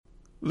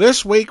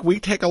This week we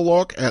take a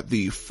look at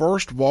the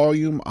first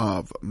volume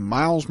of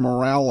Miles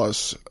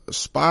Morales'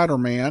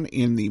 Spider-Man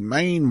in the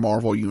main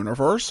Marvel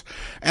Universe,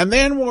 and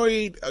then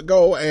we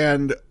go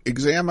and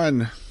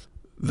examine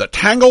the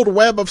Tangled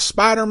Web of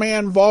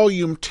Spider-Man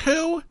Volume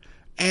 2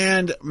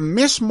 and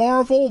Miss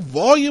Marvel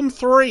Volume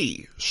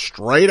 3,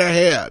 straight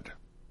ahead.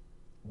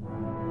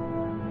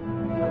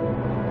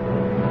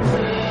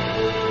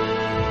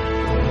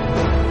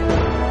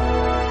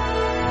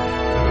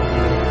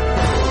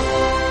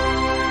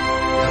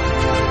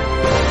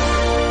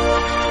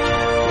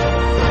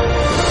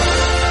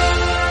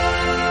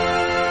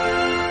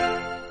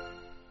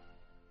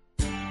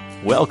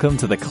 Welcome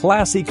to the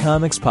Classy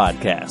Comics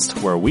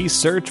Podcast, where we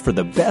search for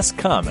the best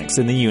comics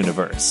in the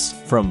universe.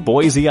 From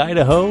Boise,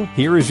 Idaho,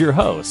 here is your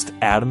host,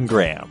 Adam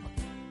Graham.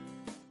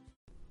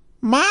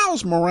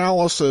 Miles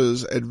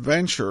Morales'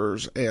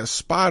 adventures as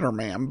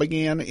Spider-Man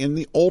began in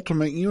the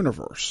Ultimate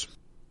Universe.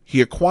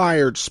 He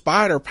acquired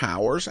spider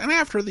powers, and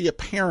after the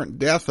apparent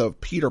death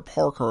of Peter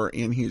Parker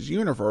in his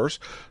universe,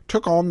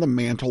 took on the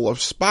mantle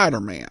of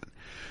Spider-Man.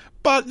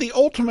 But the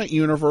Ultimate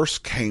Universe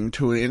came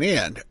to an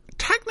end,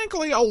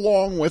 technically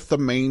along with the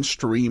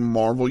mainstream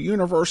Marvel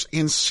Universe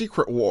in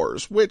Secret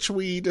Wars, which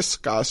we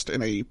discussed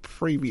in a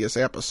previous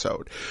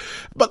episode.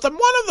 But one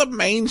of the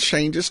main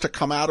changes to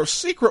come out of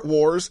Secret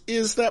Wars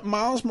is that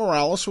Miles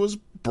Morales was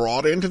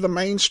brought into the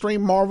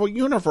mainstream Marvel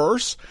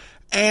Universe,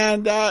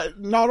 and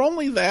not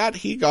only that,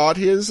 he got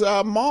his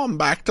mom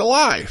back to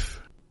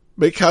life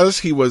because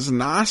he was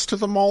nice to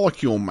the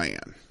Molecule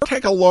Man.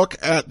 Take a look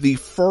at the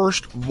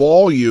first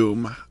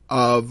volume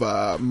of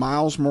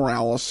Miles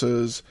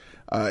Morales'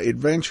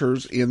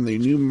 adventures in the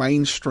new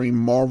mainstream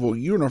Marvel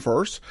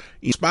Universe,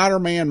 in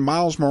Spider-Man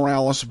Miles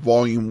Morales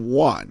Volume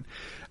 1.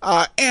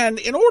 And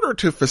in order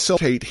to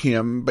facilitate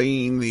him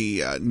being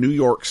the New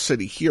York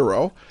City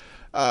hero,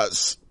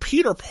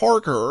 Peter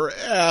Parker,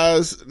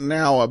 as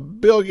now a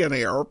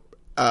billionaire,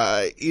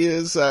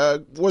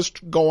 was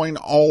going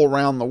all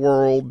around the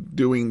world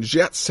doing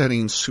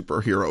jet-setting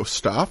superhero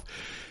stuff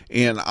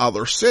in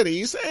other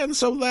cities, and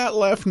so that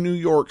left New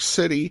York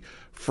City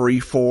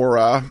free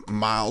for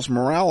Miles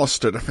Morales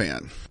to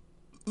defend.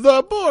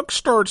 The book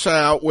starts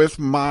out with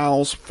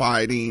Miles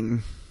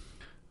fighting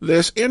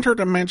this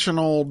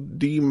interdimensional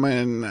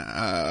demon,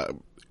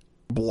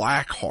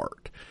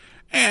 Blackheart.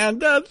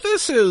 And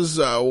this is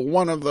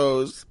one of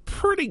those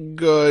pretty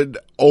good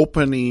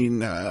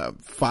opening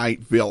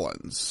fight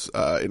villains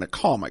in a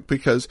comic,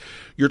 because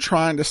you're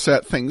trying to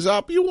set things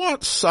up. You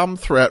want some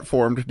threat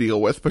for him to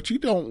deal with, but you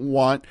don't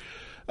want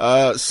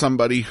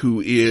somebody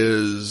who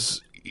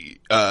is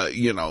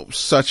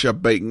such a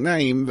big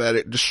name that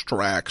it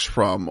distracts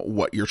from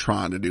what you're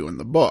trying to do in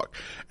the book.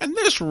 And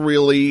this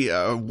really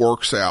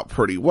works out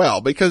pretty well,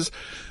 because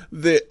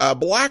the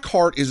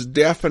Blackheart is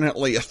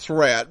definitely a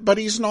threat, but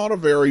he's not a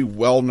very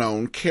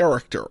well-known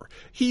character.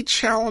 He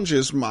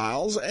challenges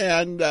Miles,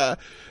 and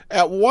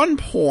at one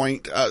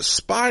point,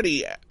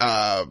 Spidey,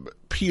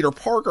 Peter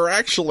Parker,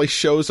 actually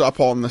shows up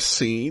on the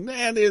scene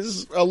and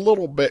is a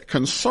little bit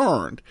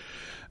concerned.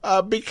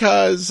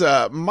 Because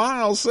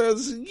Miles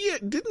says, yeah,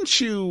 didn't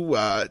you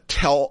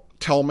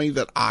tell me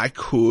that I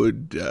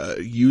could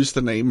use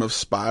the name of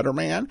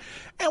Spider-Man?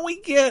 And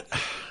we get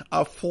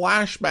a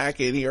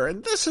flashback in here,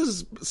 and this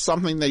is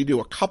something they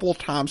do a couple of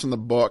times in the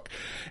book,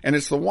 and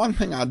it's the one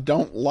thing I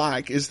don't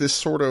like, is this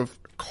sort of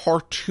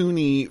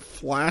cartoony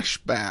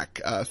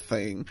flashback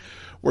thing,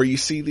 where you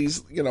see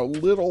these,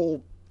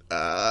 little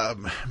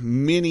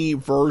mini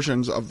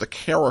versions of the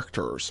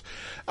characters.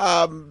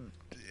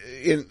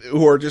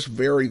 Who are just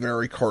very,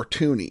 very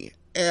cartoony.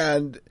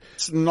 And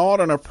it's not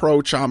an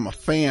approach I'm a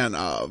fan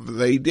of.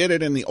 They did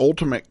it in the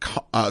Ultimate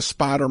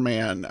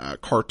Spider-Man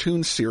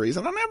cartoon series,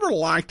 and I never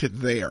liked it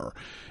there.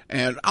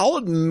 And I'll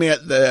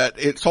admit that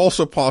it's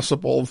also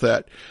possible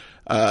that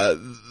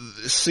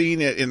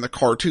seeing it in the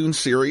cartoon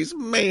series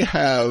may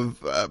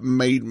have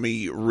made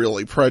me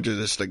really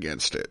prejudiced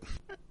against it.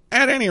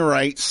 At any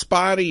rate,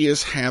 Spidey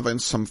is having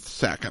some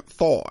second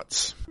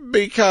thoughts,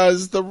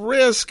 because the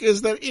risk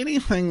is that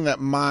anything that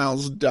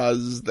Miles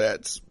does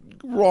that's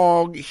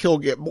wrong, he'll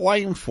get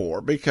blamed for,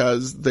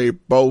 because they're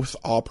both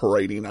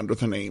operating under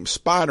the name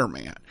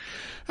Spider-Man.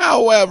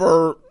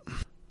 However,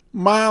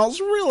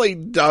 Miles really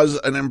does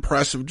an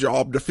impressive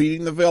job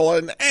defeating the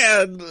villain,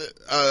 and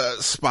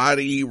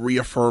Spidey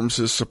reaffirms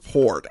his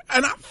support.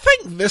 And I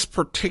think this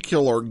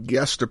particular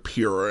guest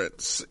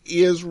appearance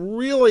is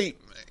really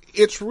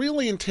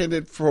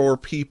intended for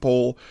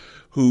people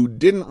who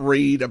didn't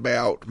read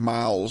about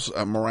Miles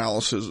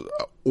Morales'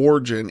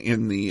 origin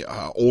in the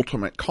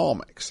Ultimate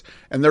Comics.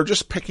 And they're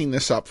just picking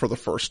this up for the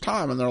first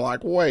time, and they're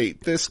like,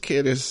 wait, this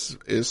kid is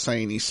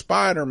saying he's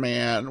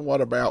Spider-Man,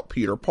 what about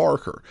Peter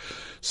Parker?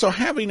 So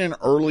having an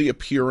early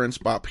appearance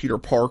by Peter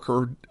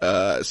Parker,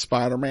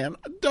 Spider-Man,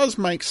 does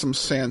make some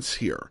sense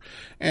here.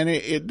 And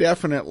it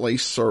definitely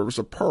serves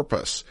a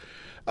purpose.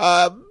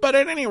 But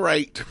at any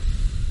rate,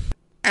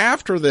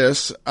 after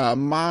this,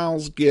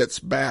 Miles gets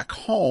back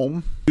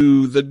home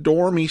to the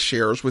dorm he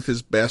shares with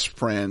his best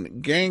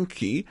friend,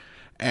 Genki,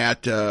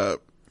 at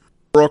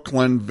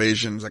Brooklyn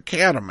Visions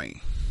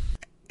Academy.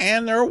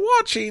 And they're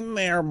watching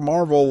their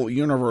Marvel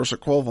Universe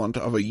equivalent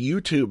of a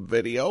YouTube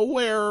video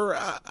where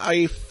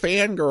a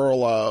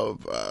fangirl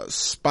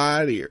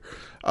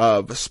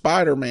of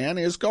Spider-Man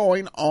is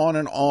going on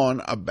and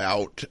on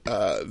about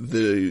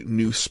the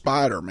new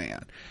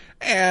Spider-Man.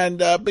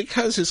 And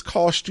because his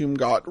costume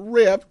got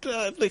ripped,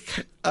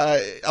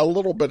 a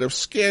little bit of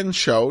skin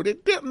showed.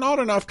 Not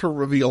enough to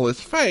reveal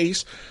his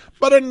face,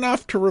 but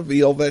enough to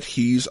reveal that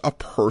he's a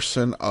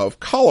person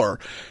of color.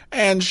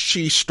 And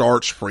she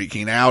starts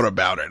freaking out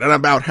about it and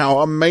about how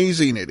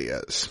amazing it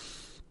is.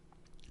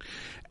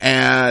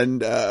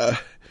 And I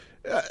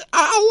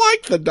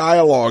like the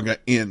dialogue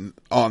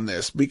on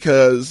this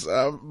because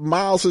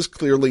Miles is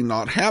clearly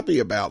not happy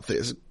about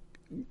this.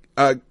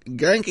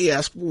 Genki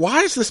asks,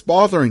 "Why is this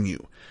bothering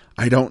you?"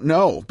 "I don't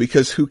know,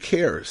 because who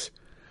cares?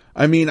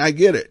 I mean, I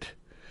get it."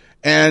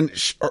 And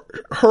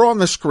her on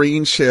the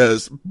screen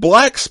says,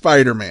 "Black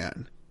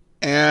Spider-Man."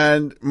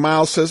 And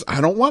Miles says,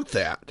 "I don't want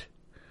that."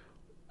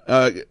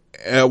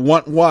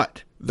 Want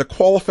what? The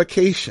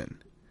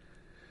qualification.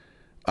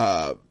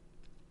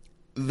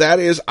 That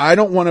is, I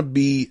don't want to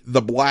be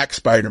the Black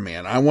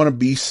Spider-Man. I want to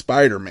be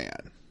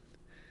Spider-Man.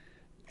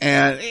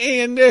 And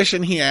in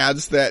addition, he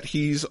adds that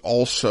he's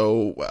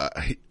also,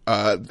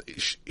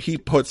 he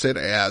puts it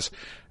as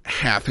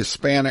half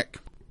Hispanic,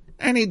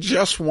 and he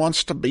just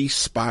wants to be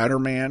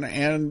Spider-Man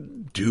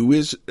and do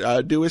his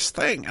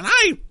thing. And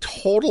I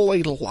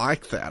totally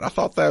like that. I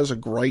thought that was a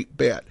great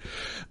bit.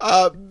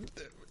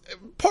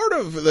 Part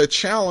of the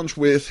challenge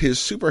with his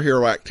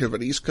superhero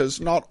activities, because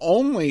not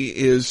only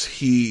is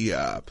he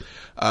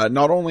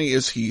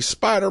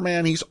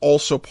Spider-Man, he's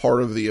also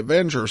part of the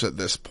Avengers at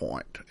this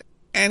point.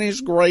 And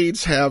his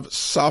grades have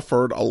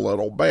suffered a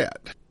little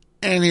bit.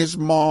 And his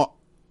mom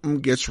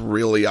gets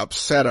really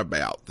upset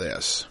about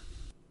this.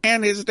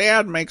 And his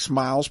dad makes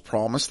Miles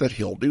promise that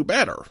he'll do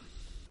better.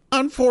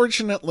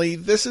 Unfortunately,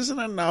 this isn't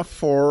enough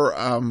for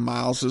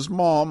Miles's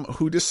mom,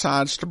 who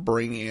decides to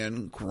bring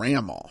in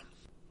Grandma,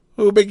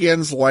 who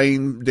begins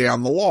laying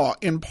down the law,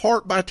 in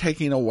part by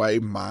taking away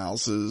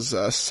Miles's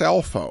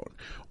cell phone,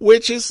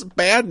 which is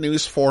bad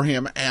news for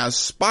him as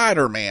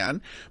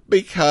Spider-Man,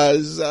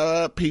 because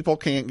people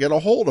can't get a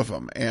hold of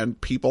him, and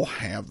people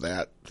have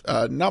that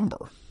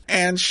number.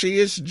 And she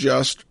is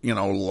just,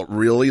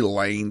 really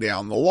laying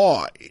down the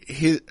law.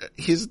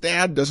 His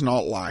dad does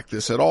not like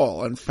this at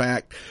all. In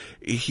fact,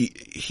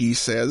 he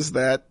says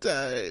that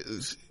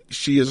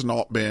she has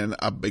not been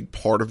a big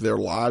part of their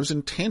lives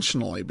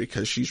intentionally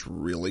because she's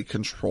really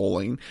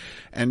controlling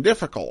and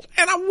difficult.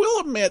 And I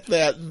will admit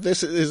that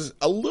this is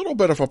a little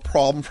bit of a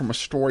problem from a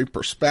story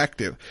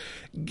perspective,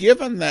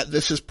 given that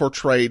this is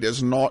portrayed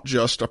as not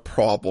just a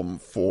problem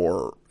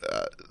for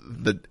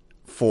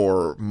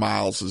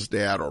Miles's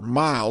dad or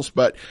Miles,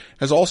 but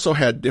has also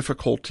had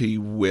difficulty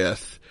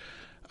with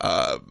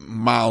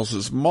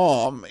Miles's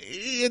mom.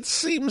 It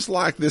seems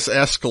like this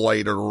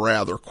escalated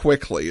rather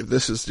quickly.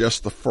 This is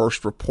just the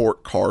first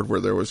report card where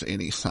there was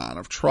any sign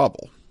of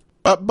trouble.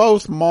 But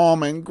both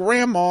Mom and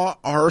Grandma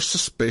are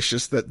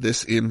suspicious that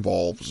this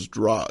involves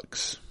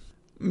drugs.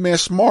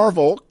 Miss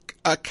Marvel,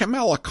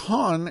 Kamala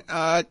Khan,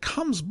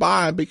 comes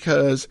by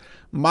because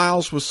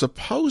Miles was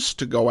supposed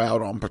to go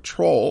out on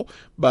patrol,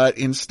 but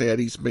instead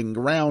he's been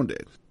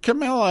grounded.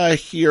 Kamala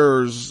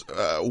hears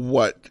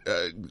what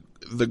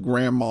the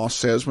grandma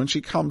says when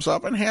she comes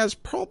up and has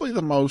probably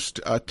the most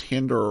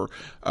tender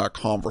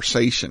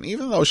conversation.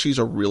 Even though she's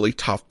a really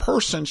tough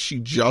person, she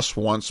just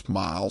wants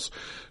Miles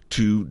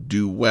to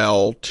do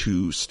well,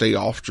 to stay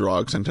off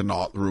drugs, and to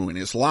not ruin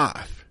his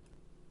life,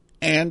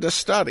 and to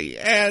study.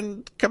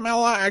 And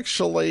Kamala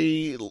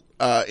actually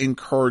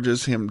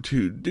encourages him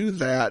to do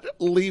that,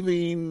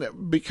 leaving,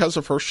 because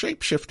of her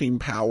shape-shifting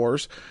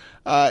powers,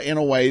 in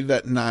a way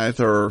that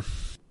neither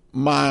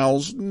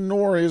Miles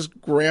nor his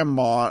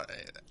grandma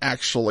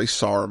actually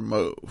saw her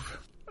move.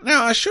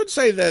 Now, I should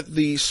say that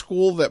the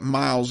school that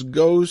Miles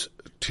goes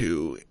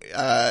to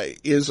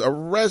is a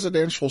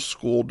residential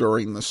school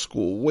during the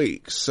school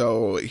week,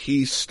 so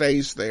he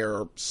stays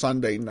there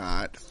Sunday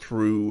night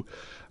through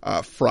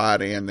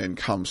Friday and then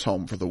comes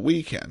home for the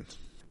weekend.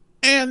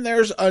 And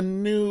there's a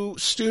new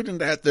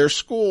student at their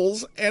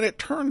schools, and it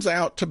turns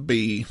out to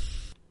be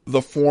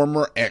the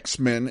former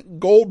X-Men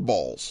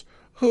Goldballs,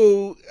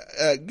 who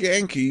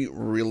Genki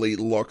really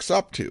looks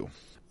up to.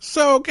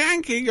 So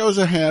Genki goes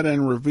ahead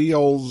and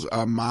reveals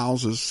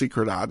Miles'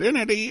 secret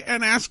identity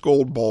and asks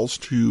Goldballs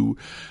to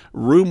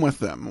room with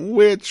them,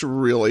 which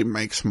really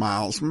makes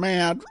Miles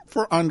mad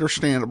for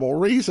understandable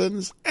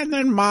reasons. And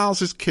then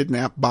Miles is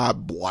kidnapped by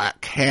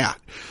Black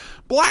Cat.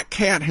 Black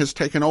Cat has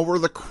taken over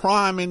the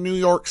crime in New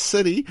York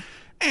City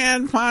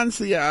and finds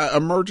the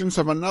emergence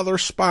of another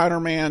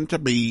Spider-Man to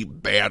be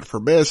bad for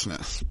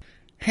business.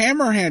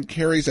 Hammerhead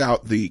carries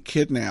out the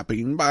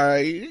kidnapping by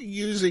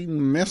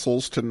using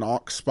missiles to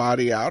knock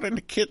Spidey out and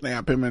to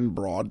kidnap him in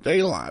broad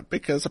daylight,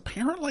 because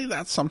apparently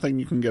that's something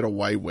you can get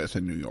away with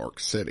in New York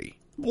City.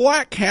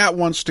 Black Cat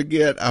wants to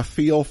get a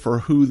feel for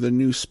who the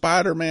new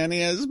Spider-Man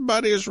is,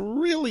 but is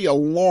really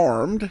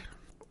alarmed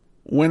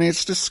when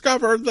it's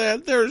discovered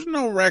that there's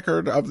no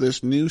record of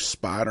this new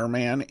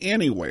Spider-Man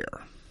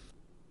anywhere.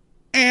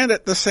 And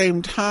at the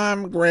same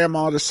time,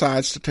 Grandma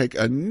decides to take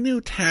a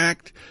new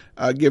tact,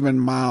 given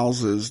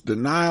Miles's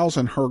denials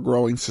and her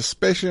growing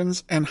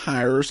suspicions, and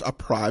hires a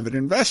private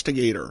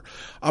investigator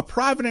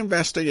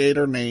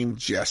named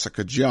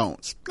Jessica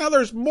Jones. Now,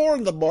 there's more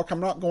in the book. I'm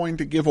not going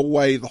to give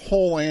away the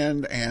whole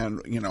end and,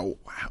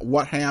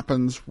 what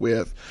happens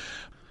with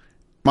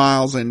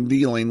Miles in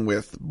dealing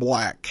with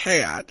Black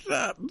Cat.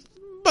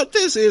 But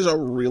this is a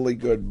really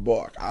good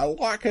book. I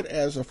like it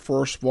as a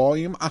first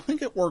volume. I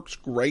think it works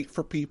great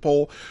for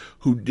people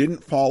who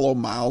didn't follow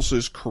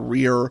Miles's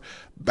career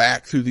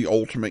back through the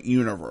Ultimate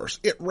Universe.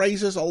 It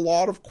raises a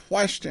lot of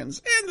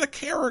questions, and the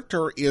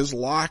character is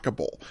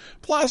likable.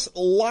 Plus,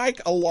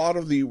 like a lot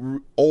of the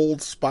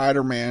old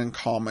Spider-Man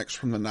comics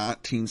from the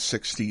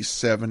 1960s,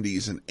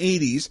 70s, and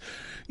 80s,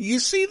 you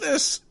see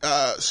this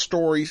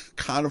story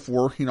kind of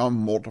working on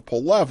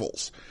multiple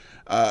levels.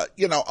 A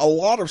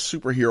lot of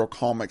superhero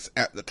comics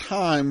at the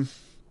time,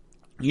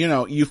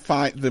 you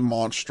fight the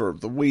monster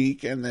of the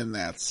week and then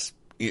that's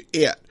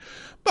it.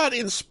 But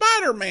in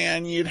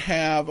Spider-Man, you'd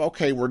have,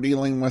 we're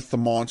dealing with the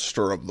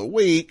monster of the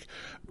week,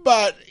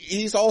 but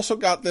he's also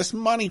got this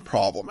money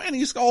problem, and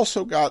he's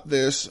also got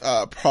this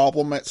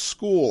problem at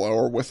school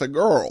or with a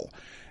girl.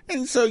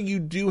 And so you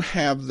do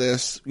have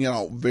this,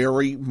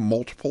 very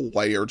multiple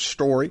layered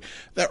story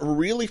that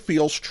really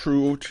feels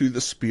true to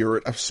the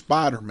spirit of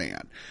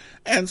Spider-Man.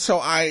 And so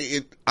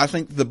I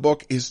think the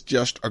book is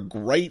just a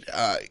great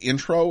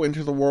intro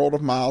into the world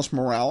of Miles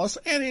Morales,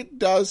 and it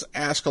does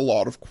ask a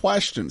lot of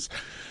questions.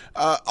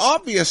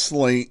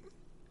 Obviously,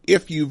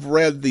 if you've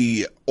read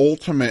the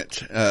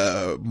Ultimate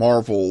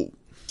Marvel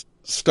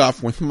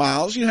stuff with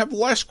Miles, you have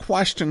less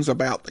questions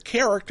about the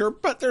character,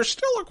 but there's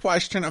still a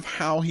question of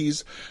how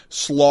he's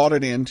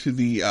slotted into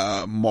the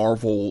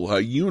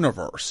Marvel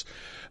universe.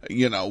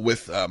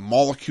 With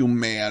Molecule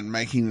Man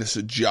making this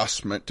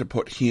adjustment to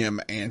put him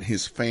and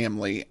his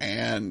family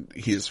and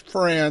his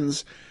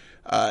friends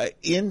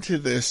into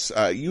this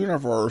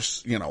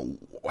universe,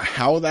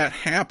 how that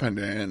happened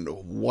and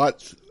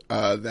what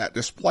that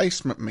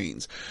displacement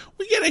means.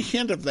 We get a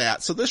hint of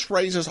that, so this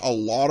raises a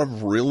lot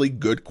of really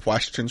good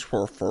questions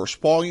for a first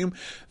volume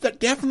that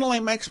definitely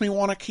makes me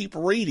want to keep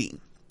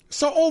reading.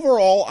 So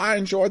overall, I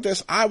enjoyed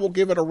this. I will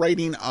give it a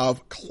rating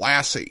of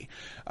classy.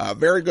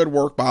 Very good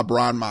work by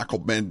Brian Michael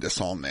Bendis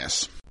on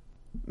this.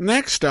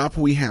 Next up,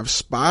 we have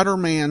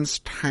Spider-Man's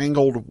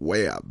Tangled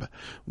Web,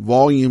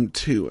 Volume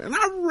 2. And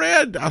I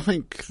read, I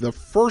think, the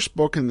first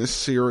book in this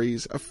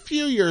series a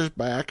few years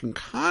back and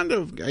kind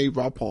of gave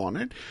up on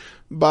it.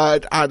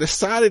 But I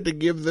decided to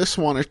give this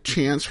one a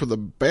chance for the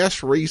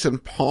best reason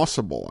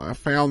possible. I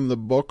found the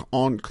book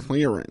on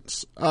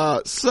clearance.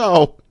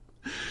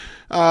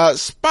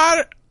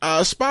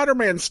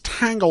 Spider-Man's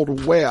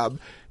Tangled Web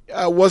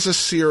was a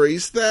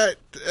series that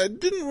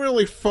didn't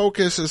really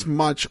focus as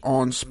much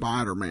on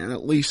Spider-Man,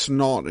 at least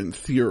not in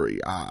theory.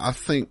 I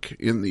think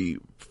in the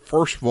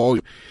first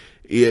volume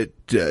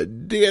it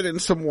did in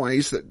some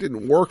ways that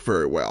didn't work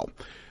very well.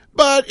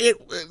 But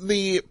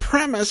the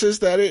premise is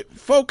that it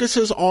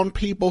focuses on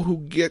people who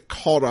get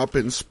caught up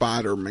in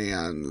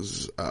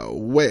Spider-Man's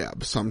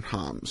web,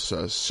 sometimes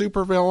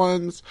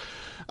supervillains,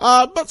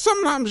 but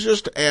sometimes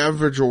just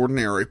average,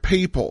 ordinary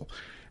people.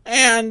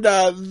 And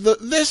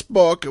this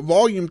book,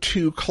 Volume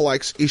 2,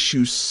 collects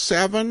issues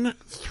 7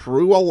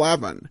 through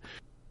 11.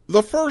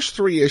 The first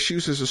 3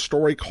 issues is a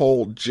story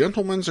called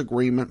Gentleman's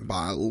Agreement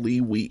by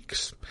Lee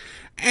Weeks.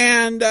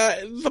 And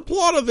the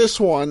plot of this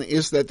one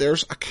is that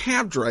there's a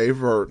cab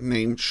driver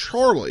named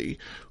Charlie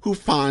who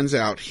finds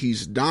out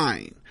he's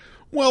dying.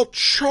 Well,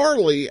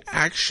 Charlie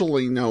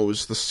actually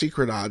knows the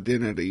secret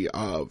identity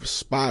of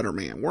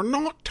Spider-Man. We're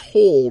not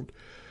told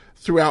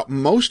throughout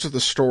most of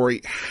the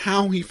story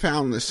how he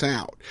found this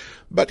out,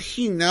 but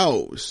he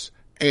knows,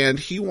 and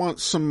he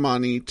wants some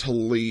money to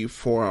leave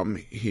for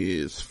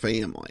his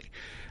family.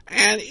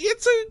 And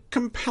it's a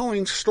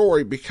compelling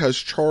story because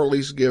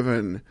Charlie's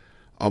given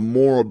a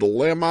moral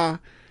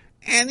dilemma,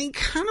 and he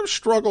kind of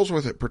struggles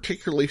with it,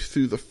 particularly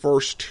through the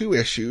first 2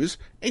 issues,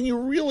 and you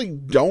really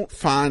don't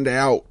find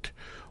out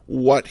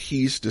what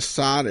he's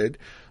decided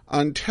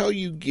until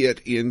you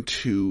get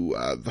into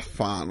the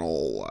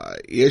final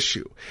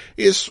issue.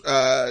 His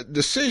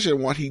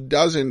decision, what he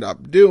does end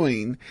up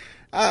doing,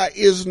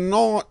 is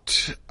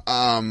not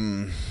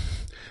the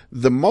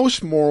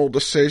most moral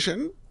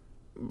decision,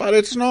 but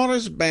it's not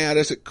as bad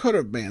as it could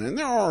have been. And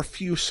there are a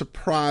few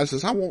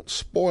surprises. I won't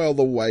spoil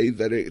the way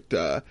that it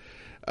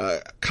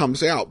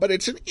comes out, but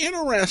it's an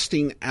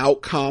interesting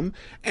outcome,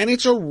 and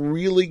it's a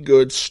really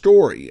good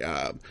story.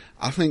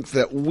 I think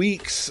that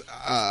Weeks,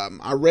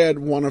 I read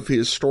one of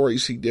his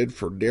stories he did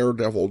for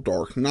Daredevil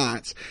Dark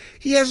Knights.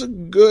 He has a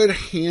good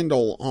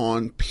handle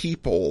on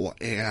people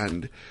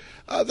and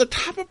the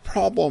type of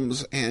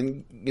problems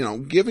and,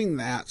 giving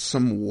that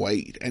some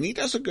weight. And he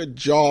does a good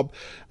job.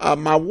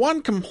 My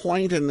one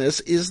complaint in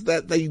this is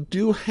that they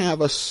do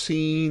have a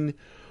scene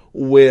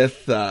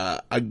with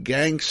a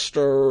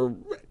gangster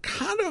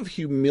kind of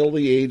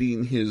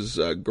humiliating his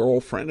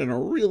girlfriend in a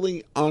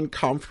really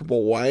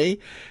uncomfortable way,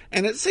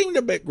 and it seemed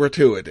a bit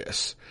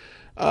gratuitous.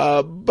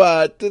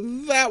 But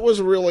that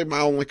was really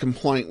my only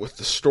complaint with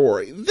the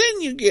story.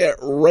 Then you get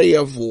Ray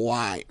of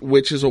Light,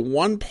 which is a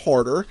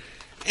one-parter,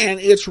 and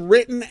it's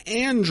written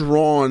and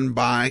drawn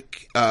by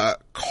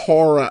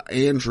Cara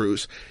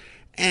Andrews.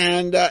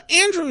 And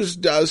Andrews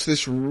does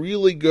this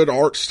really good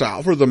art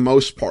style for the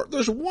most part.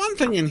 There's one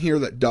thing in here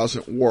that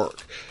doesn't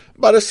work.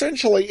 But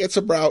essentially, it's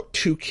about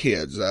two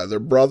kids. They're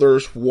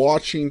brothers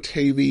watching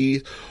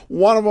TV.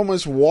 One of them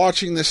is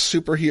watching this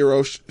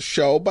superhero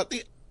show, but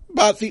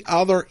the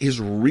other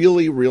is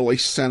really, really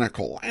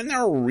cynical. And there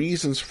are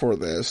reasons for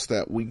this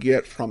that we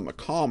get from the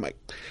comic.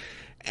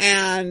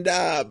 And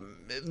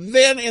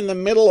then in the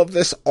middle of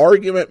this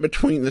argument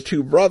between the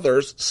two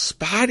brothers,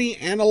 Spidey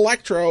and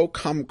Electro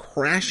come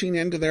crashing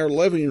into their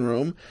living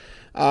room,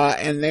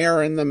 and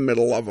they're in the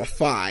middle of a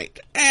fight.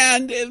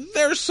 And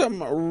there's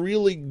some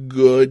really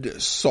good,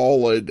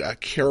 solid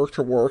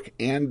character work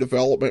and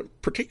development,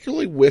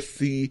 particularly with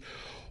the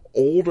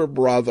older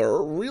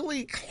brother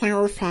really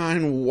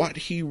clarifying what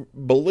he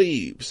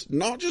believes.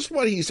 Not just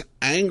what he's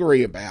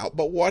angry about,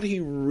 but what he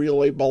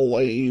really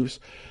believes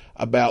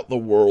about the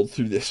world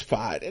through this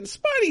fight. And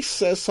Spidey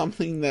says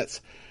something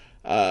that's,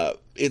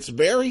 it's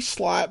very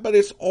slight, but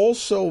it's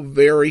also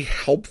very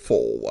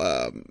helpful,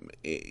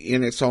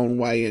 in its own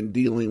way in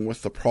dealing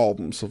with the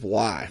problems of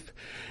life.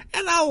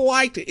 And I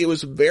liked it. It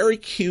was very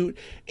cute.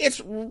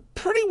 It's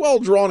pretty well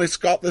drawn. It's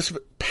got this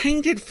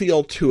painted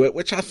feel to it,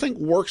 which I think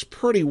works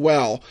pretty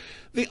well.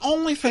 The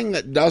only thing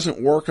that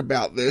doesn't work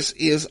about this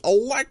is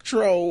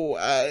Electro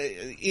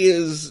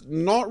is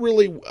not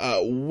really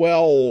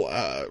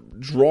well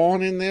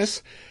drawn in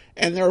this,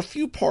 and there are a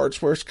few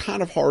parts where it's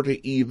kind of hard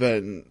to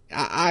even...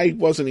 I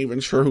wasn't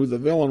even sure who the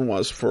villain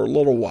was for a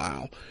little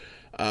while.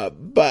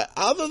 But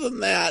other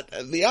than that,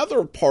 the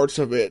other parts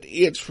of it,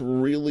 it's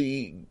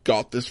really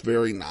got this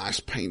very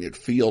nice painted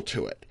feel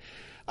to it.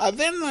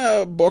 Then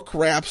the book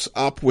wraps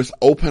up with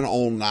Open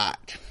All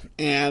Night,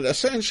 and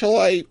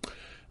essentially...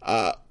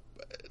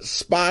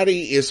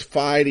 Spidey is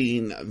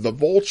fighting the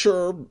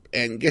Vulture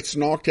and gets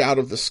knocked out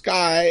of the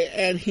sky,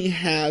 and he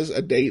has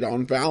a date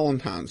on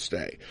Valentine's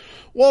Day.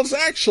 Well, it's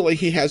actually,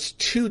 he has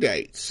two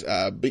dates,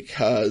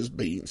 because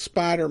being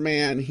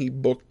Spider-Man, he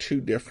booked two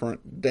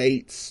different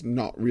dates,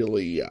 not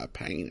really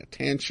paying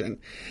attention.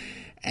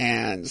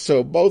 And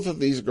so both of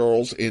these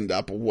girls end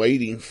up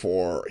waiting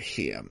for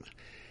him.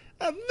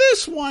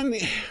 This one,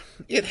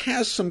 it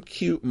has some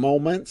cute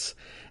moments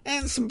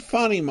and some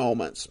funny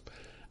moments.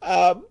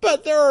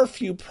 But there are a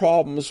few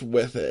problems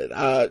with it.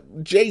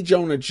 J.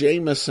 Jonah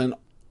Jameson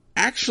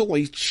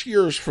actually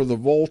cheers for the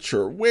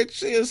Vulture,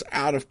 which is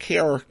out of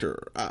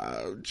character.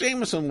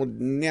 Jameson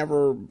would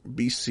never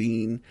be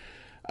seen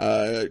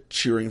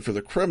cheering for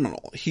the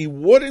criminal. He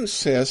would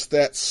insist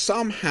that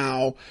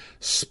somehow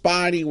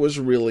Spidey was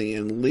really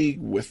in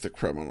league with the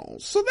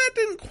criminals. So that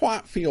didn't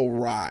quite feel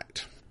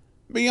right.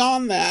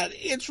 Beyond that,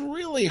 it's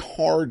really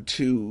hard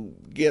to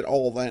get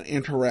all that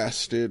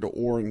interested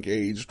or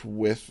engaged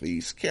with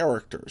these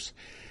characters.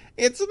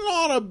 It's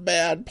not a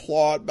bad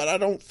plot, but I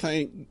don't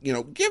think,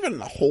 given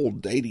the whole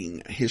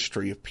dating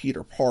history of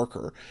Peter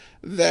Parker,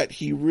 that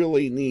he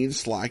really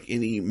needs like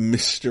any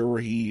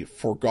mystery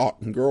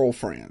forgotten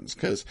girlfriends.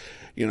 Because,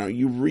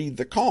 you read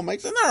the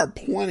comics and there are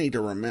plenty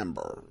to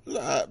remember.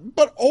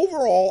 But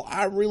overall,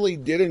 I really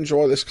did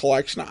enjoy this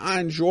collection. I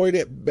enjoyed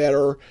it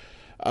better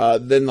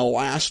than the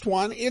last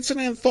one. It's an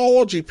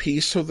anthology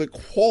piece, so the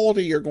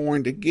quality you're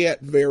going to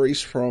get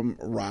varies from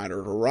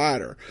writer to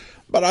writer.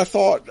 But I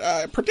thought,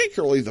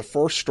 particularly the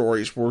first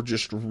stories were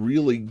just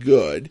really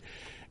good.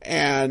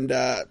 And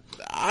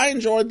I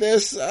enjoyed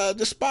this.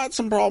 Despite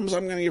some problems,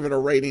 I'm going to give it a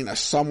rating, a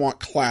somewhat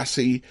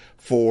classy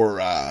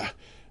for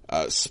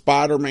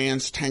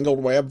Spider-Man's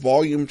Tangled Web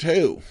Volume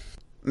 2.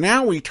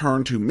 Now we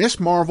turn to Miss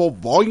Marvel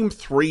Volume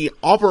 3,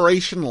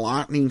 Operation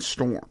Lightning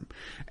Storm.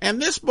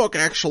 And this book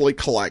actually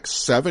collects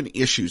 7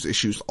 issues,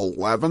 issues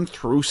 11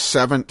 through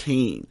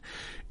 17.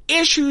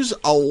 Issues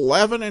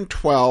 11 and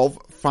 12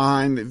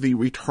 find the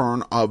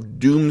return of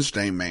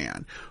Doomsday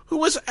Man, who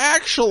was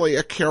actually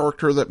a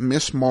character that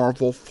Miss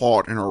Marvel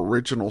fought in her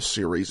original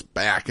series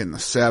back in the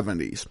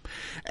 70s.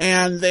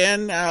 And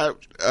then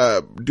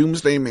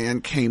Doomsday Man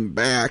came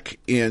back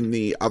in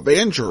the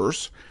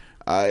Avengers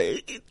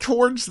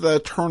towards the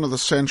turn of the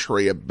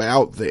century,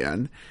 about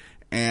then,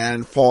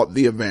 and fought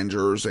the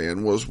Avengers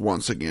and was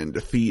once again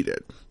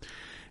defeated.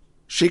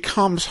 She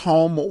comes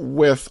home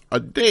with a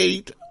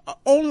date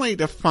only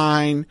to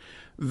find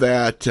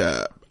that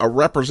a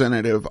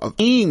representative of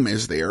AIM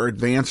is there,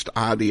 Advanced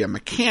Idea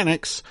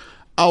Mechanics,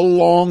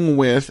 along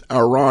with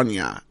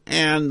Aranya.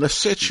 And the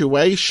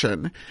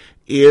situation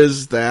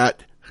is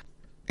that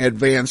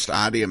Advanced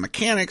Idea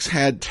Mechanics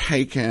had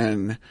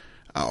taken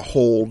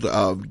hold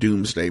of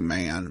Doomsday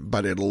Man,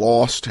 but had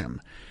lost him.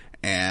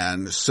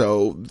 And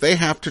so they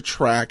have to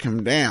track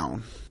him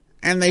down.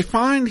 And they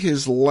find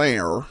his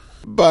lair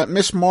But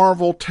Miss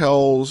Marvel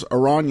tells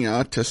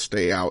Aranya to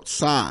stay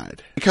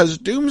outside because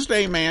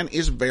Doomsday Man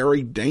is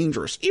very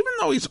dangerous, even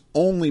though he's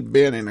only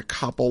been in a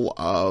couple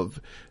of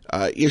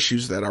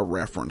issues that are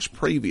referenced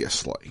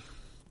previously.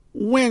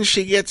 When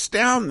she gets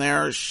down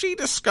there, she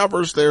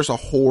discovers there's a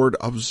horde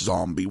of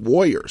zombie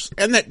warriors,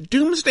 and that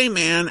Doomsday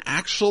Man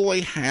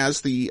actually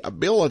has the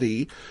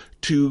ability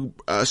to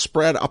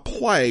spread a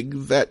plague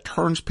that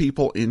turns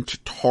people into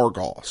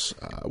Targos,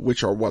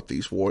 which are what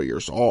these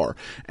warriors are,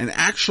 and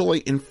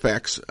actually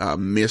infects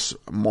Miss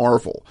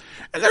Marvel.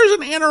 And there's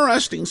an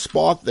interesting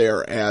spot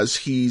there as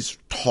he's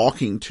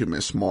talking to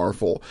Miss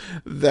Marvel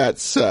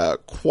that's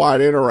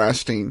quite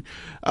interesting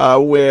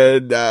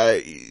when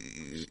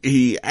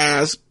he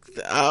asks,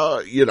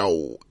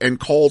 and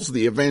calls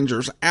the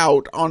Avengers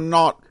out on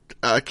not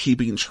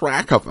keeping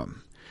track of him.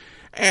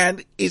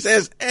 And he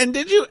says, and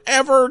did you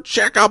ever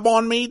check up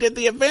on me? Did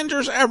the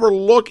Avengers ever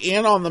look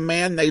in on the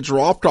man they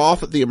dropped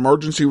off at the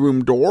emergency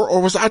room door?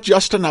 Or was I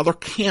just another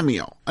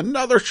cameo?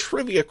 Another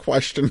trivia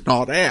question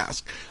not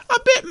asked. A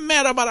bit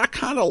meta, but I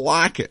kind of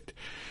like it.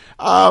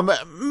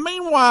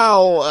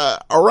 Meanwhile,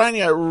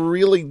 Aranya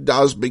really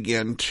does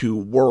begin to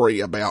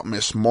worry about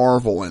Miss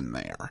Marvel in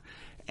there.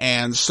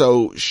 And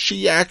so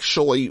she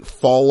actually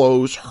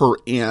follows her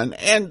in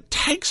and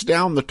takes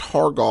down the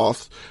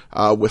Targoth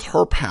with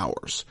her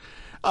powers.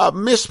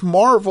 Miss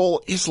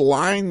Marvel is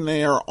lying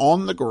there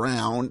on the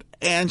ground,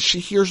 and she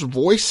hears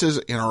voices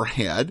in her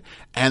head,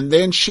 and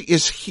then she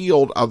is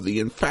healed of the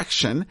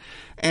infection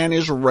and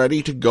is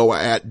ready to go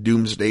at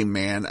Doomsday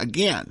Man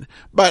again.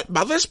 But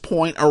by this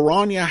point,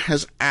 Aranya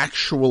has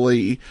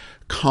actually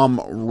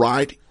come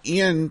right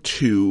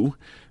into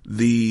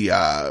the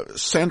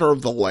center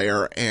of the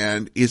lair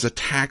and is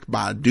attacked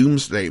by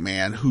Doomsday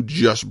Man, who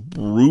just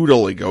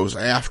brutally goes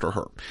after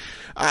her.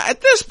 At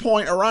this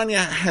point,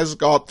 Aranya has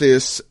got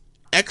this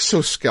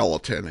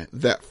exoskeleton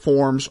that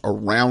forms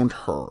around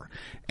her,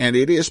 and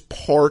it is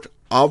part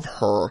of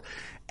her,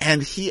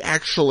 and he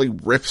actually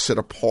rips it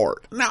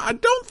apart. Now, I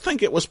don't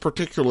think it was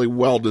particularly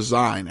well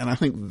designed, and I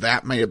think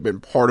that may have been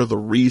part of the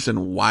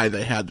reason why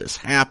they had this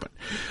happen.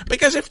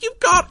 Because if you've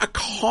got a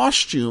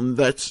costume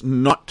that's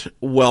not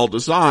well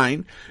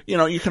designed,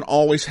 you can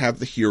always have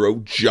the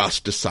hero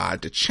just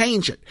decide to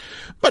change it.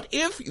 But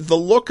if the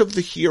look of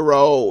the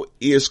hero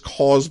is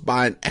caused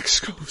by an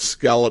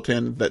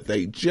exoskeleton that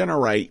they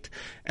generate,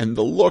 and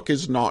the look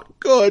is not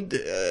good,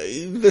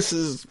 this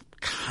is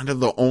kind of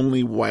the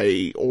only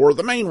way, or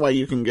the main way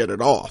you can get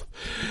it off.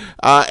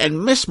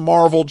 And Miss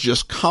Marvel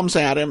just comes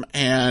at him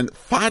and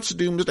fights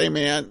Doomsday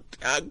Man.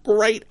 A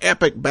great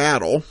epic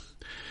battle.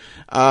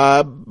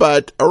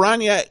 But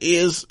Aranya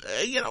is,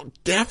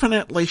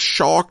 definitely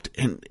shocked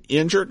and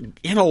injured,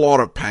 in a lot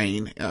of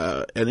pain,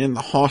 and in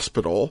the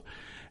hospital.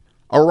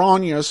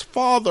 Aranya's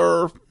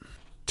father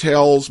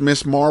tells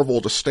Miss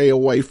Marvel to stay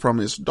away from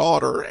his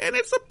daughter, and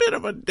it's a bit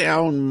of a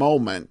down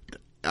moment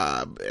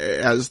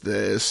as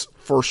this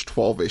first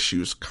 12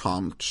 issues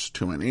comes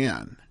to an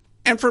end.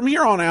 And from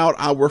here on out,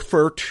 I'll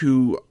refer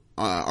to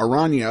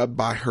Aranya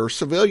by her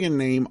civilian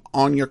name,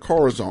 Anya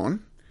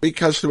Corazon,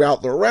 because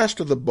throughout the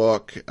rest of the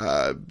book,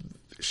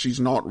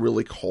 she's not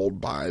really called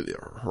by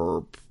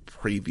her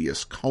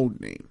previous code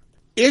name.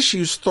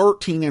 Issues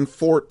 13 and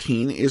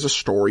 14 is a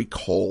story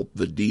called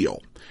The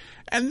Deal.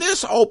 And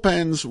this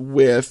opens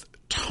with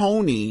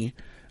Tony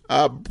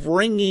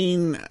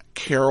bringing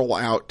Carol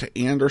out to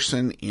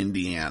Anderson,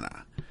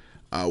 Indiana,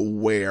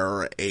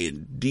 where a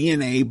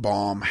DNA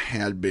bomb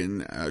had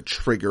been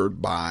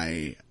triggered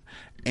by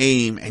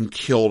AIM and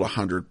killed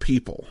 100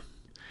 people.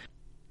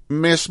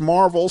 Miss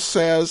Marvel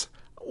says,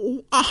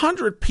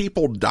 100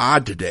 people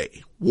died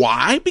today.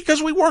 Why?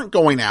 Because we weren't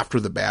going after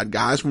the bad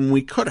guys when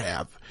we could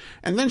have.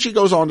 And then she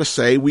goes on to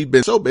say, we've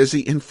been so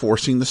busy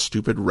enforcing the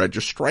stupid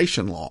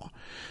registration law.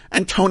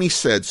 And Tony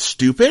said,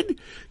 stupid?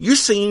 You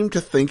seem to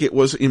think it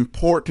was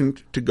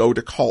important to go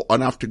to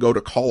enough to go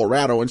to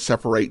Colorado and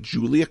separate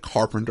Julia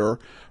Carpenter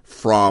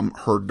from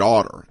her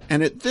daughter.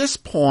 And at this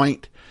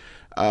point,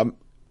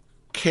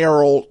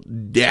 Carol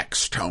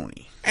decks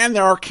Tony. And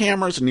there are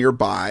cameras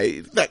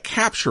nearby that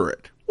capture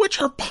it, which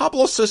her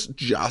publicist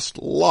just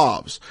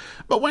loves.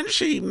 But when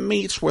she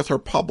meets with her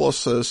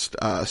publicist,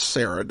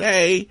 Sarah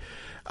Day,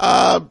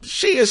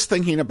 she is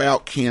thinking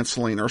about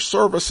canceling her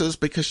services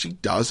because she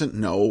doesn't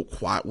know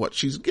quite what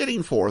she's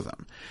getting for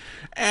them.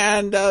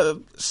 And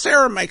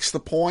Sarah makes the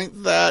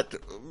point that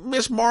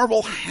Miss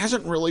Marvel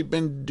hasn't really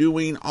been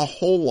doing a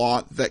whole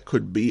lot that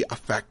could be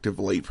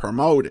effectively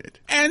promoted.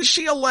 And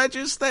she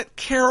alleges that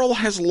Carol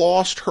has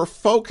lost her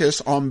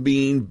focus on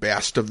being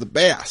best of the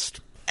best.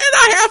 And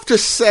I have to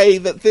say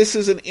that this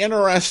is an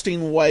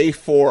interesting way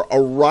for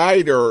a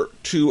writer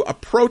to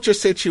approach a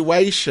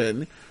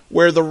situation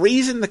where the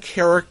reason the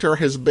character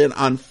has been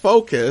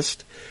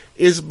unfocused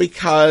is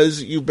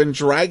because you've been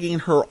dragging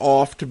her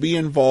off to be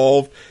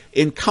involved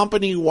in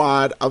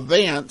company-wide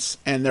events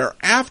and their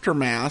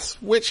aftermaths,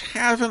 which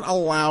haven't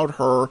allowed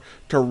her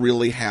to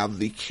really have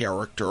the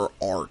character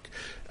arc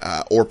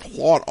or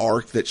plot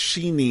arc that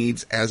she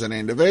needs as an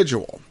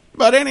individual.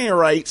 But at any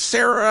rate,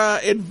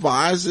 Sarah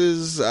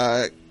advises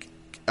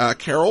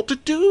Carol to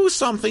do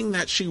something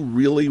that she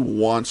really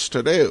wants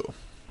to do.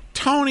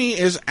 Tony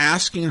is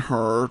asking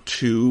her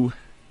to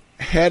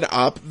head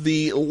up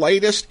the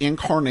latest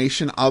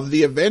incarnation of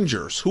the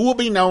Avengers, who will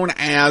be known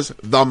as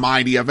the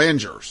Mighty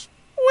Avengers,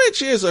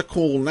 which is a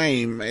cool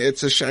name.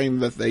 It's a shame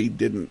that they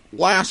didn't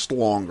last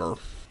longer.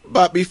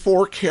 But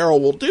before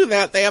Carol will do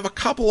that, they have a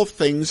couple of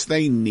things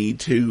they need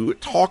to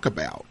talk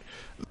about.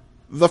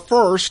 The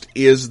first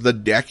is the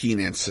decking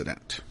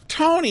incident.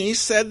 Tony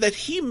said that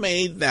he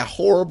made that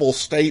horrible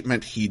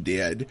statement he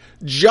did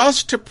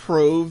just to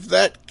prove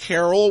that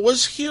Carol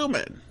was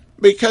human,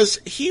 because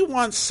he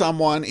wants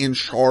someone in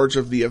charge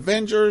of the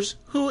Avengers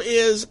who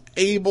is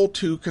able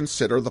to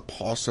consider the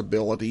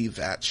possibility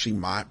that she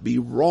might be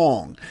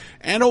wrong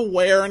and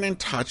aware and in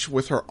touch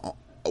with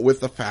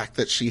the fact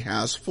that she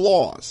has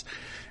flaws.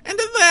 And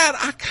to that,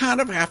 I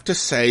kind of have to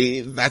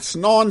say that's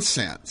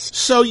nonsense.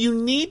 So you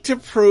need to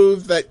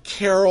prove that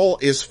Carol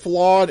is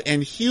flawed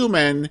and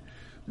human,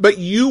 but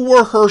you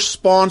were her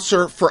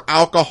sponsor for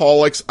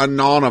Alcoholics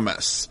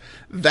Anonymous.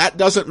 That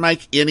doesn't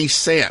make any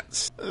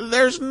sense.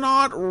 There's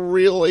not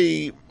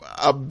really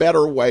a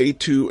better way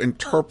to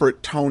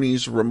interpret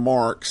Tony's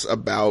remarks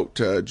about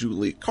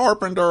Julia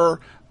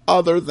Carpenter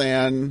other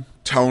than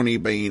Tony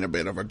being a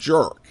bit of a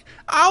jerk.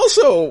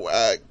 Also,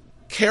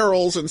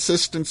 Carol's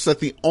insistence that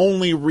the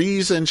only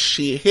reason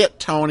she hit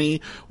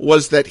Tony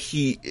was that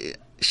she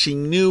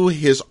knew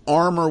his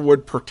armor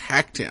would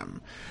protect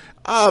him.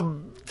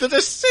 The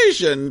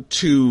decision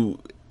to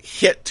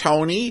hit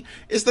Tony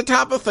is the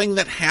type of thing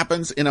that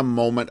happens in a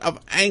moment of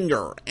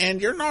anger,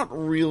 and you're not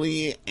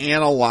really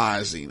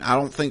analyzing. I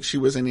don't think she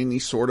was in any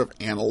sort of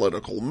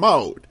analytical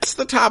mode. It's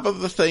the type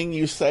of the thing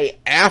you say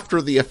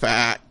after the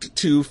fact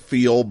to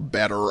feel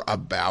better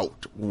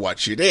about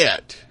what you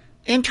did.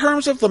 In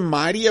terms of the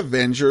Mighty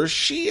Avengers,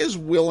 she is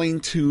willing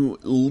to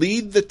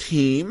lead the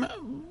team,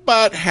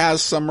 but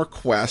has some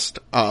request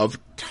of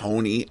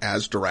Tony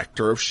as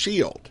director of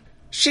S.H.I.E.L.D.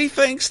 She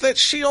thinks that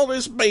S.H.I.E.L.D.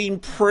 is being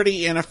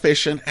pretty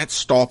inefficient at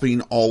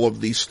stopping all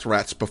of these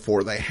threats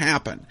before they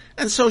happen.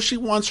 And so she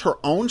wants her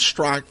own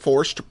strike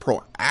force to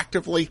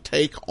proactively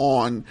take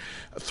on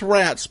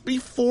threats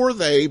before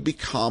they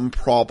become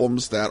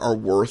problems that are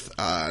worth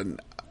an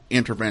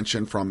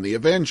intervention from the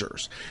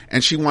Avengers.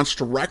 And she wants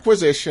to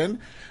requisition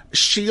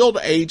S.H.I.E.L.D.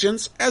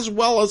 agents as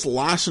well as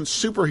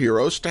licensed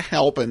superheroes to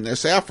help in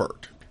this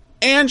effort.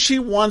 And she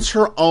wants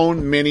her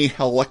own mini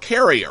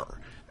helicarrier.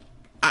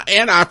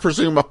 And I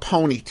presume a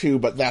pony too,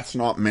 but that's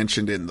not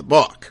mentioned in the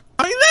book.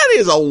 I mean, that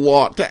is a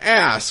lot to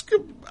ask,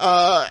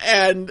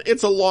 and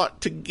it's a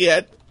lot to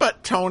get,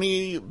 but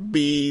Tony,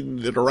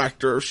 being the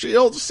director of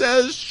S.H.I.E.L.D.,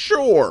 says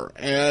sure,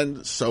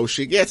 and so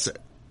she gets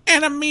it.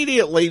 And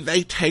immediately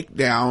they take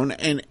down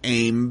an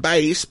AIM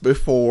base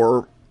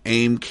before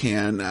AIM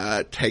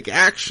can take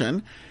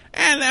action,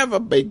 and have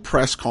a big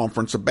press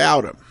conference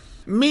about him.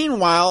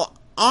 Meanwhile,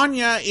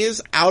 Anya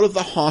is out of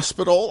the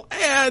hospital,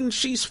 and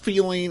she's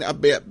feeling a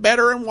bit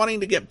better and wanting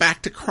to get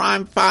back to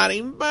crime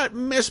fighting, but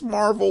Miss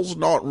Marvel's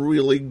not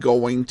really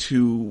going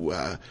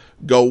to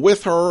go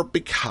with her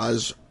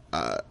because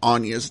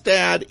Anya's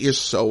dad is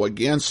so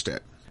against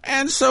it.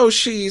 And so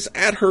she's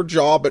at her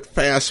job at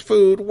fast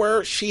food,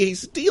 where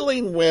she's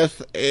dealing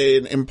with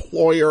an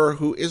employer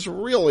who is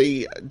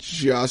really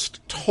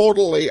just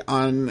totally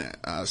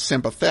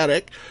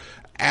unsympathetic.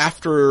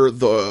 After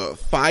the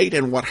fight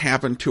and what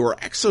happened to her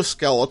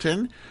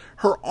exoskeleton,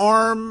 her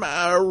arm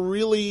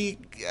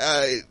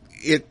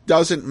it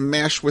doesn't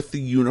mesh with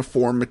the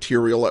uniform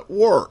material at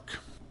work.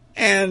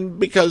 And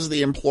because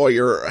the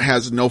employer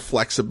has no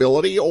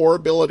flexibility or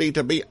ability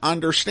to be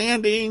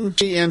understanding,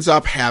 she ends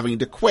up having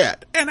to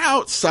quit. And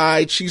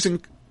outside, she's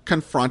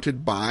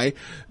confronted by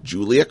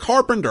Julia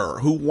Carpenter,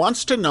 who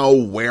wants to know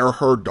where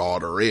her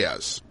daughter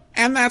is.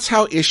 And that's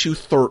how issue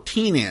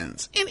 13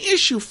 ends. In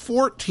issue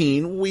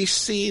 14, we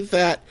see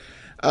that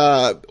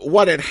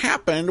what had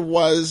happened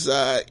was,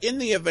 in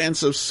the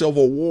events of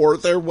Civil War,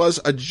 there was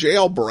a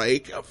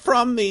jailbreak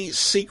from the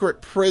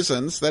secret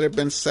prisons that had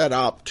been set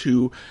up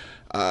to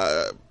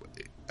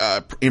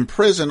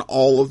imprison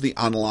all of the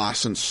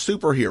unlicensed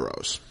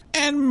superheroes.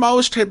 And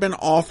most had been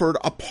offered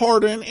a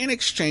pardon in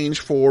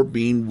exchange for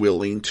being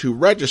willing to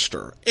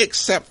register,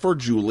 except for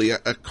Julia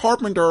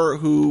Carpenter,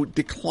 who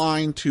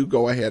declined to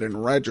go ahead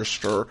and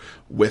register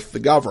with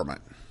the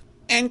government.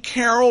 And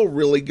Carol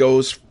really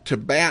goes to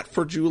bat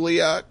for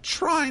Julia,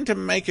 trying to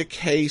make a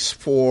case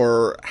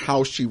for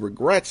how she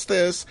regrets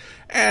this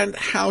and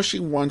how she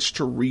wants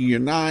to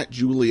reunite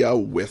Julia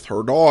with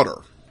her daughter.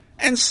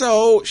 And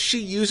so she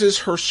uses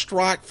her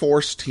strike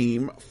force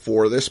team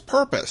for this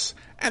purpose.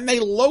 And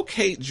they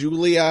locate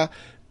Julia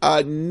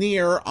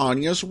near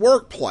Anya's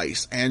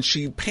workplace, and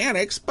she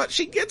panics, but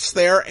she gets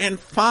there and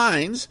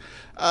finds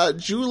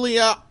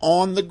Julia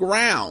on the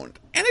ground.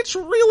 And it's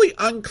really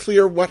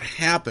unclear what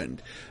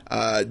happened.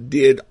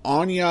 Did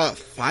Anya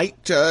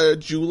fight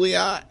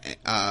Julia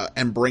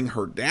and bring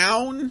her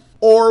down?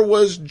 Or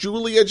was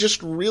Julia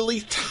just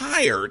really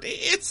tired?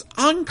 It's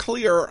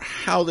unclear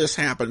how this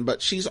happened,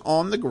 but she's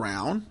on the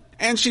ground.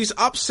 And she's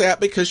upset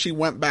because she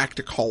went back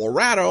to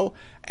Colorado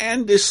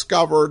and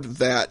discovered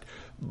that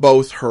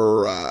both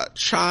her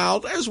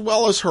child as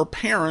well as her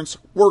parents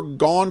were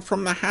gone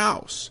from the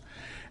house.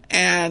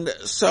 And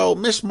so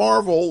Miss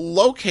Marvel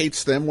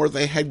locates them where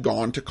they had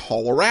gone to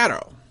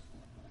Colorado.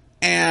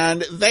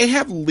 And they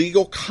have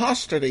legal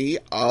custody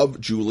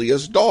of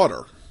Julia's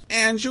daughter.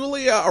 And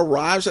Julia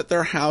arrives at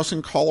their house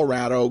in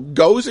Colorado,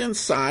 goes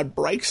inside,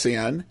 breaks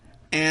in,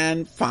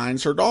 and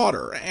finds her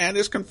daughter, and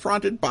is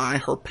confronted by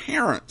her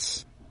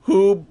parents,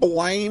 who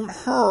blame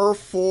her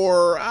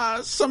for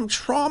some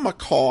trauma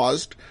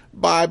caused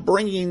by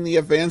bringing the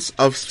events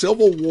of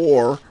Civil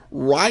War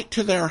right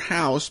to their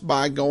house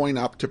by going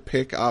up to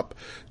pick up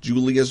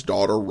Julia's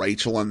daughter,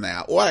 Rachel, in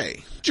that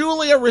way.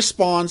 Julia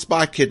responds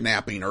by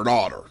kidnapping her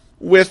daughter,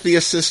 with the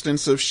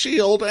assistance of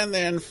S.H.I.E.L.D. and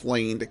then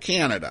fleeing to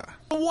Canada.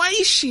 The way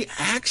she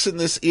acts in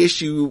this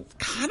issue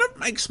kind of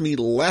makes me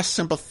less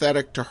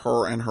sympathetic to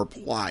her and her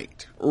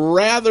plight,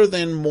 rather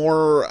than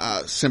more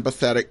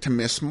sympathetic to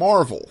Miss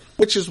Marvel,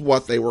 which is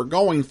what they were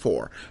going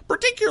for.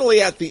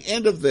 Particularly at the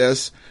end of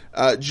this,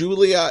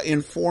 Julia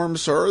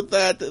informs her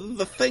that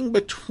the thing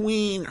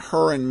between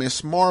her and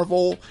Miss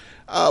Marvel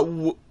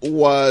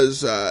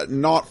was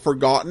not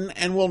forgotten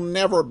and will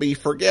never be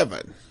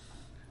forgiven.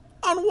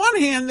 On one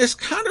hand, this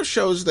kind of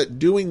shows that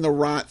doing the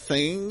right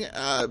thing,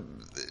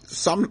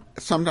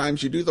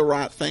 sometimes you do the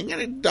right thing,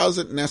 and it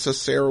doesn't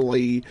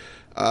necessarily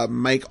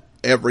make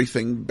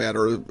everything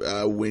better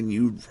when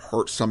you've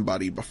hurt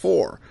somebody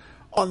before.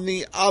 On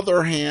the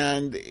other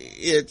hand,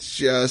 it's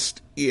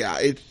just,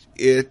 it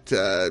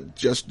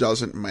just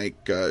doesn't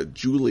make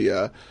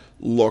Julia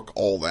look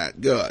all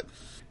that good.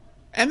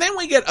 And then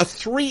we get a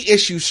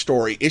 3-issue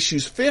story,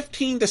 issues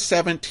 15 to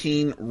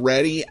 17,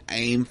 Ready,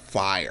 Aim,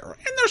 Fire.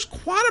 And there's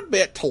quite a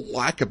bit to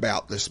like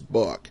about this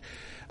book.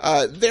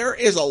 There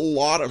is a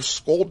lot of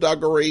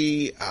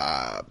skullduggery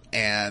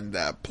and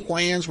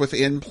plans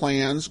within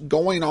plans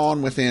going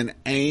on within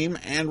AIM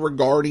and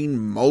regarding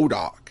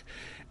MODOK.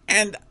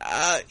 And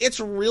it's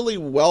really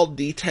well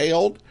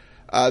detailed.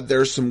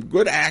 There's some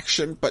good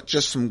action, but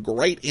just some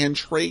great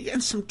intrigue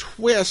and some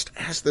twist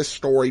as this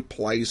story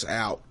plays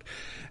out.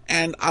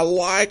 And I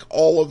like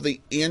all of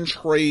the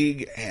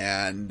intrigue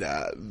and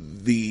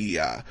the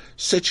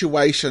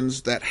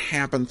situations that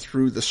happen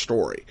through the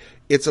story.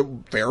 It's a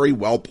very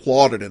well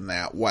plotted in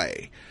that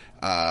way.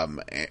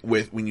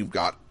 When you've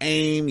got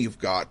AIM, you've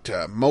got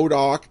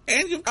MODOK,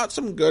 and you've got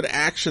some good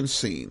action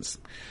scenes.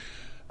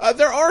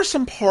 There are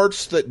some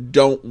parts that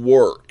don't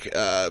work.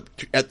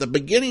 At the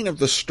beginning of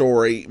the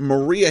story,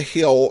 Maria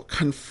Hill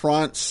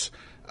confronts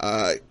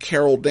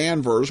Carol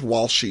Danvers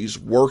while she's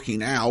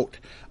working out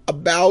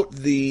about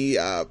the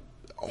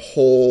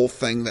whole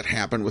thing that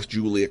happened with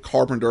Julia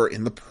Carpenter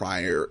in the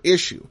prior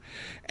issue.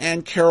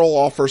 And Carol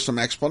offers some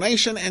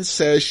explanation and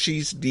says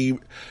she's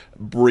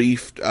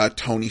debriefed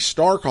Tony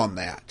Stark on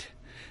that.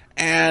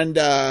 And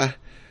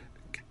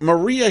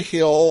Maria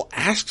Hill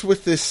asks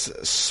with this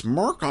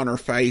smirk on her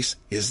face,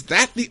 "Is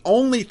that the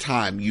only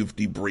time you've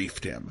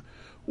debriefed him?"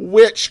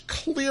 Which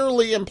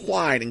clearly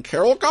implied, and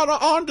Carol got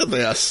onto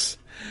this,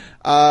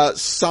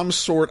 some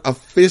sort of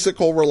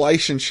physical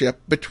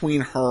relationship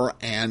between her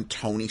and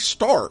Tony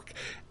Stark,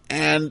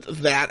 and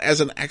that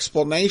as an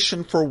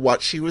explanation for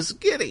what she was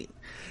getting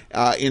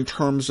in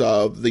terms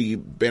of the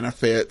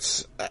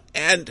benefits.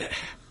 And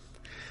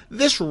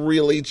this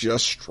really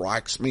just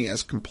strikes me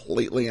as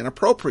completely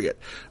inappropriate.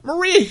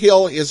 Maria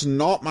Hill is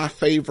not my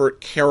favorite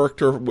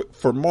character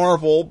for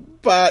Marvel,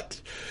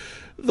 but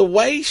the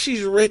way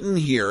she's written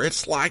here,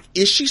 it's like,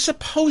 is she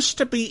supposed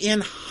to be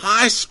in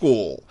high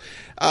school?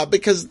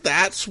 Because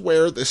that's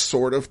where this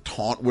sort of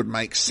taunt would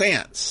make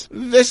sense.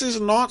 This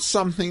is not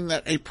something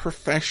that a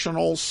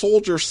professional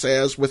soldier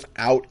says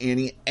without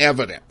any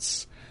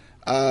evidence.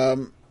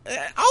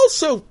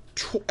 Also,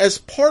 as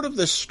part of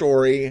this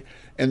story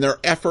and their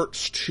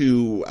efforts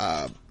to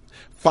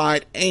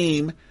fight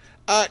AIM,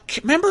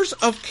 members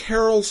of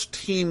Carol's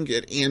team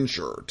get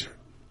injured.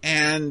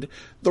 And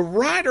the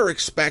writer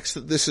expects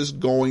that this is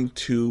going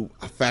to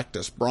affect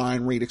us.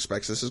 Brian Reed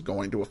expects this is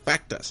going to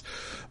affect us.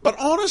 But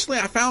honestly,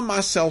 I found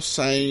myself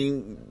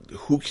saying,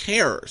 who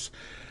cares?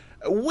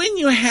 When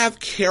you have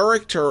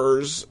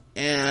characters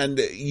and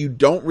you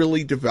don't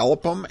really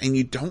develop them and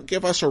you don't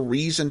give us a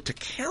reason to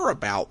care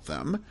about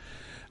them,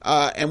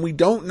 and we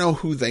don't know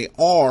who they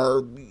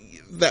are,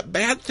 that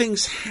bad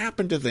things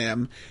happen to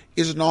them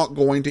is not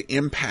going to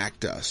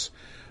impact us.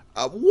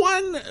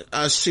 One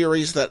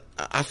series that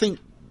I think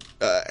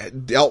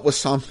dealt with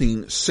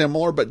something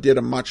similar but did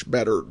a much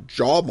better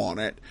job on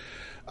it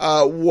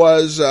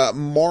was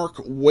Mark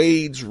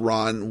Waid's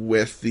run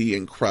with the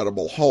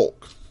Incredible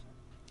Hulk.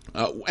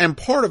 And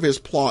part of his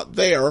plot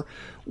there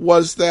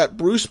was that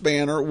Bruce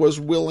Banner was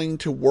willing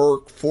to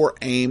work for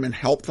AIM and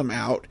help them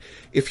out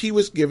if he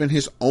was given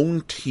his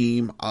own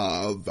team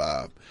of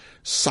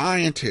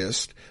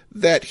scientists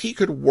that he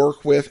could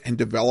work with and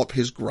develop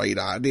his great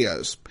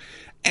ideas.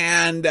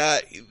 And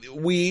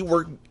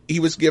he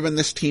was given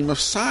this team of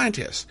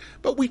scientists.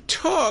 But we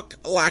took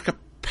like a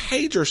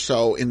page or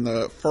so in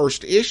the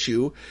first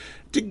issue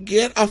to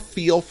get a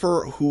feel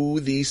for who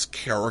these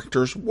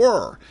characters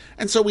were.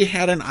 And so we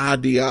had an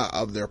idea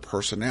of their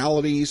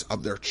personalities,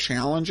 of their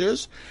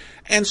challenges.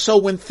 And so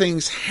when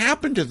things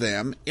happened to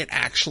them, it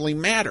actually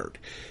mattered.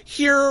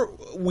 Here,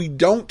 we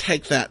don't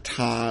take that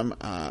time.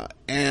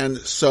 And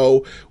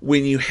so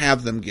when you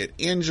have them get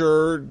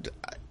injured,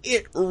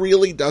 it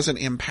really doesn't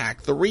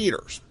impact the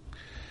readers.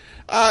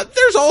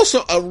 There's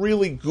also a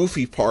really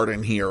goofy part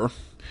in here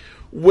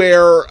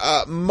where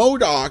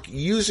MODOK,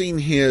 using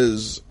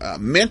his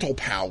mental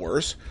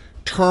powers,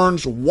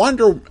 turns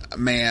Wonder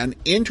Man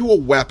into a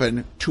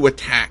weapon to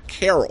attack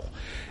Carol.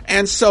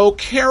 And so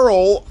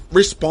Carol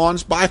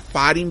responds by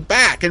fighting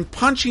back and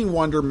punching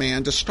Wonder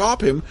Man to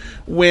stop him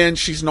when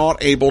she's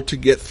not able to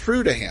get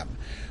through to him.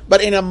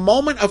 But in a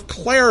moment of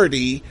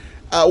clarity,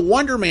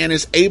 Wonder Man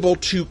is able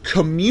to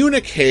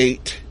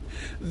communicate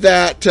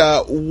that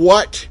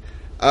what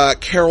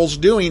Carol's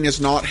doing is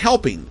not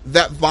helping.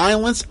 That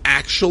violence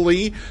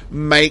actually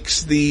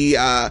makes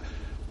the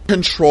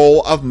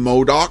control of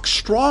MODOK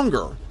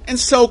stronger. And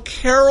so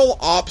Carol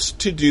opts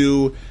to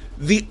do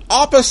the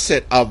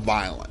opposite of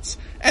violence.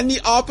 And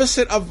the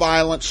opposite of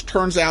violence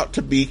turns out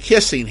to be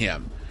kissing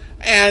him.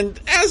 And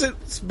as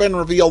it's been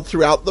revealed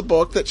throughout the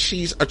book that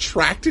she's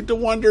attracted to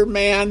Wonder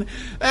Man,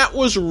 that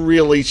was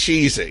really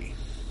cheesy.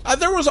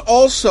 There was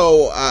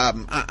also,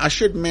 I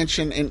should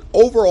mention, an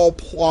overall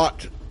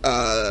plot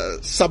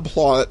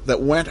subplot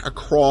that went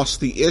across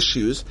the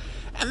issues,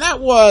 and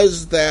that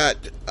was that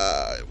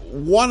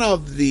one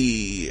of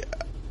the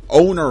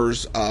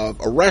owners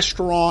of a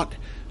restaurant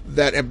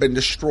that had been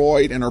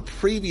destroyed in her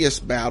previous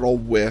battle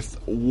with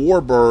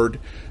Warbird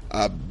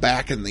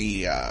back in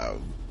the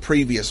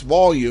previous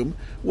volume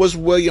was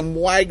William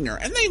Wagner,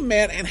 and they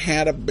met and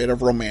had a bit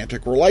of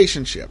romantic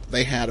relationship.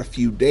 They had a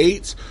few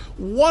dates,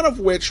 one of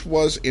which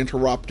was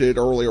interrupted.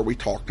 Earlier we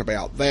talked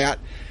about that.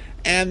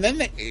 And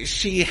then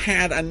she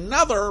had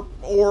another,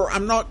 or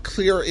I'm not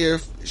clear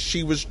if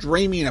she was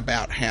dreaming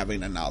about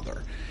having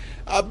another.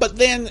 But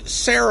then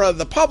Sarah,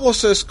 the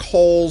publicist,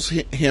 calls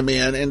him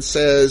in and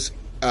says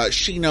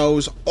she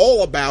knows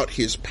all about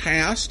his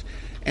past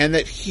and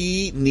that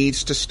he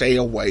needs to stay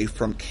away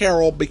from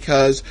Carol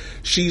because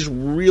she's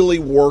really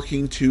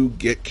working to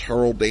get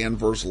Carol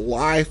Danvers'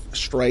 life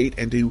straight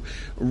and to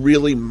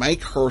really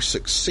make her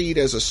succeed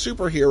as a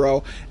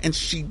superhero, and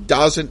she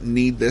doesn't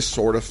need this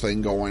sort of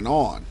thing going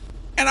on.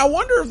 And I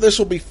wonder if this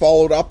will be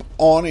followed up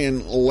on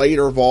in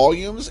later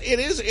volumes. It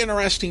is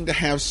interesting to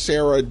have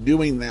Sarah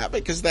doing that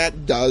because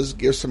that does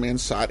give some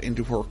insight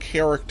into her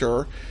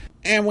character,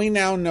 and we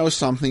now know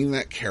something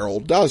that Carol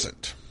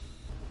doesn't.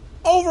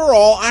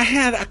 Overall, I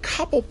had a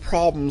couple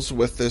problems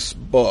with this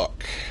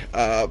book.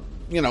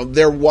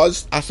 There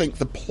was, I think,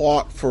 the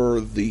plot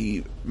for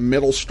the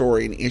middle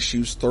story in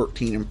issues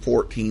 13 and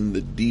 14, The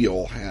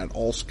Deal, had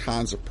all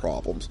kinds of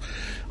problems.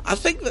 I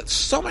think that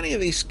so many of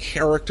these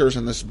characters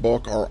in this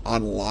book are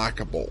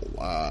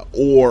unlikable,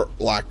 or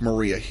like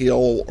Maria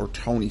Hill or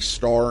Tony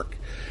Stark.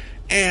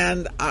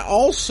 And I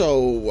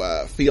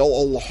also feel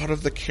a lot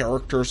of the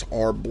characters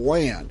are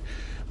bland.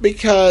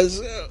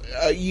 Because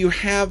you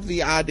have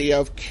the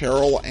idea of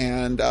Carol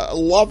and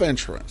love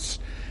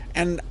interest.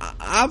 And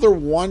either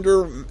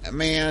Wonder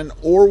Man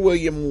or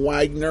William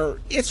Wagner,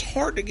 it's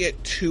hard to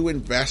get too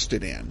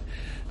invested in.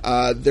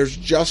 There's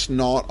just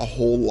not a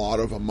whole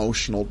lot of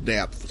emotional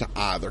depth to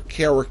either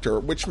character,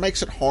 which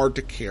makes it hard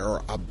to care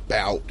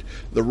about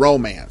the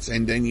romance.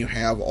 And then you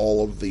have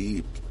all of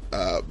the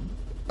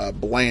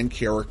bland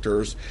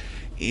characters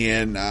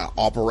in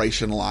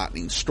Operation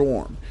Lightning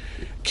Storm.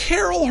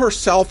 Carol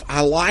herself,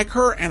 I like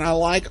her, and I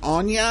like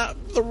Anya.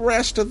 The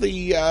rest of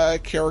the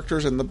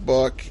characters in the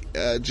book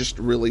just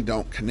really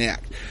don't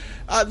connect.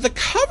 The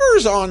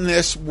covers on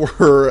this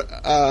were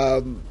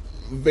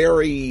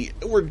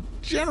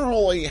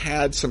generally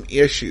had some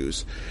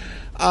issues.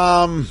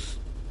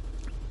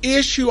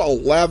 Issue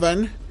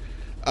 11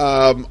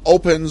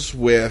 opens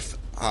with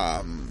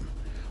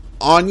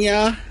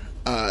Anya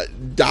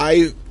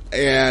dive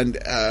and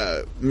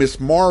Miss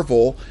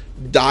Marvel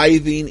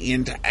diving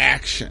into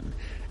action.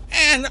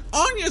 And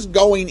Anya's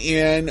going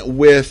in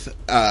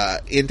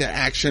into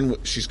action.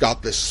 She's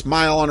got this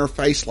smile on her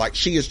face like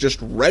she is just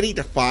ready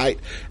to fight.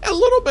 A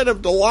little bit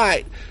of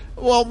delight.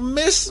 Well,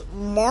 Miss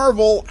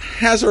Marvel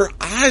has her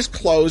eyes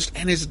closed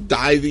and is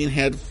diving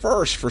head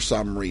first for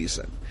some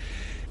reason.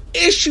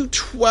 Issue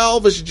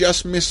 12 is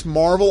just Miss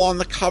Marvel on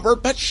the cover,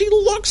 but she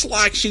looks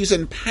like she's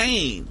in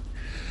pain.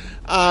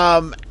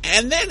 And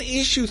then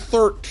issue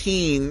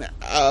 13,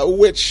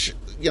 which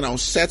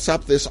sets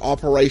up this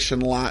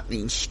Operation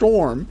Lightning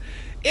Storm.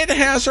 It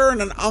has her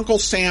in an Uncle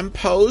Sam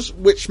pose,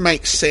 which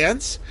makes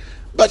sense,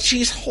 but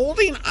she's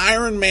holding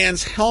Iron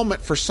Man's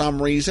helmet for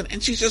some reason,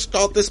 and she's just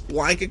got this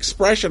blank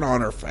expression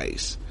on her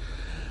face.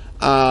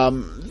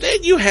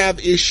 Then you have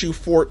issue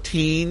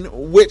 14,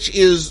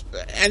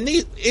 and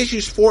these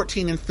issues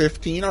 14 and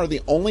 15 are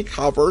the only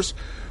covers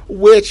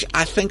which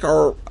I think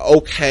are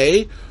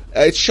okay.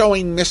 It's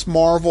showing Miss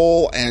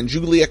Marvel and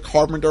Julia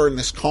Carpenter in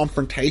this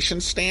confrontation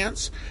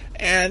stance.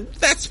 And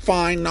that's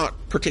fine, not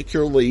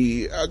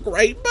particularly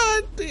great,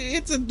 but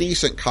it's a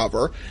decent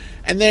cover.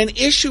 And then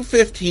issue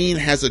 15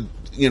 has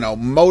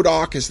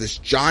MODOK is this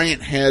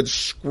giant head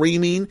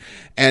screaming,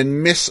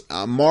 and Miss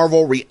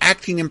Marvel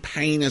reacting in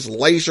pain as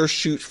laser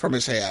shoots from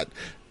his head.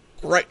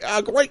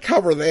 Great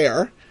cover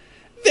there.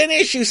 Then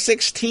issue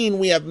 16,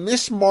 we have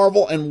Miss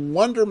Marvel and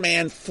Wonder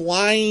Man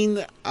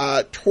flying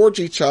towards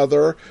each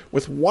other,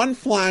 with one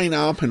flying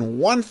up and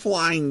one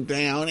flying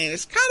down, and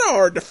it's kind of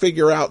hard to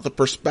figure out the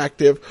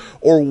perspective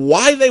or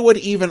why they would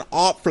even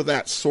opt for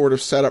that sort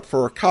of setup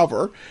for a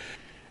cover.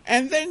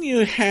 And then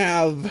you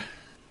have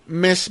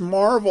Miss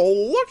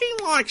Marvel looking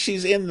like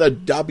she's in the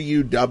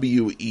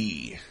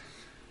WWE,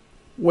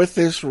 with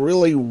this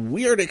really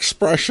weird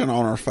expression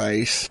on her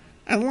face,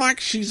 and like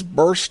she's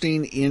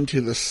bursting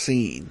into the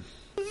scene.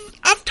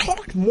 I've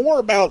talked more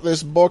about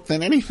this book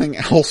than anything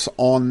else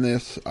on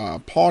this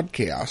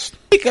podcast,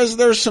 because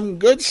there's some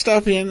good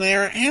stuff in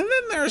there, and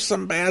then there's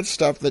some bad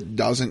stuff that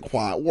doesn't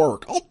quite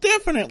work. I'll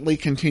definitely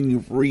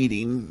continue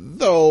reading,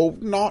 though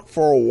not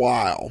for a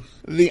while.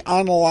 The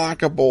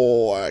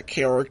unlockable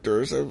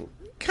characters have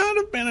kind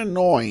of been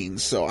annoying,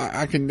 so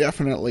I can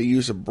definitely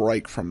use a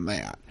break from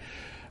that.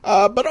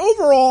 But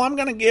overall, I'm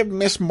going to give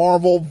Miss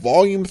Marvel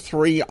Volume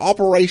 3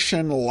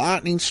 Operation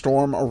Lightning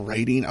Storm a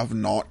rating of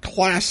not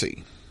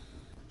classy.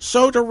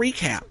 So to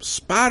recap,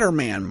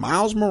 Spider-Man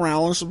Miles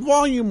Morales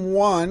Volume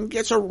 1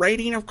 gets a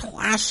rating of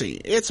classy.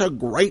 It's a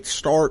great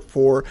start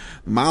for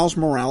Miles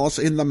Morales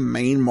in the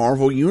main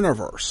Marvel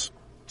Universe.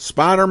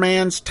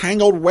 Spider-Man's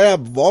Tangled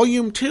Web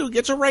Volume 2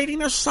 gets a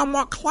rating of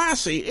somewhat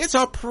classy. It's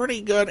a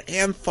pretty good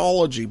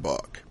anthology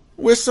book,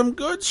 with some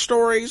good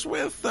stories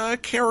with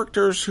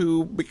characters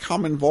who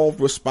become involved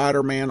with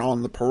Spider-Man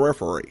on the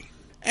periphery.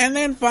 And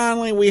then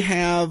finally we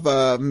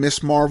have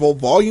Miss Marvel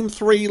Volume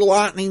 3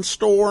 Lightning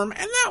Storm,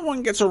 and that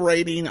one gets a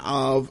rating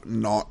of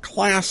not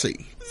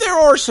classy. There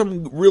are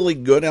some really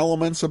good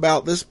elements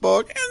about this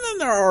book, and then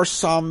there are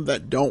some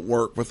that don't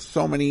work, with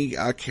so many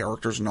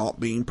characters not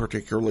being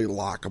particularly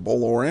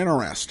likable or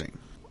interesting.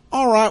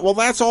 Alright, well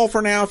that's all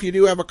for now. If you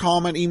do have a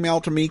comment,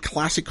 email to me,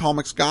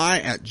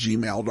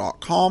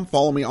 classycomicsguy@gmail.com.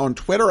 Follow me on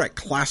Twitter at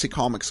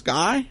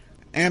classycomicsguy.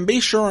 And be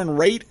sure and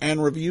rate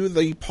and review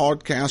the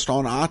podcast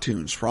on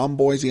iTunes. From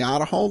Boise,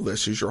 Idaho,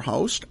 this is your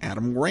host,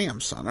 Adam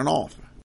Graham, signing off.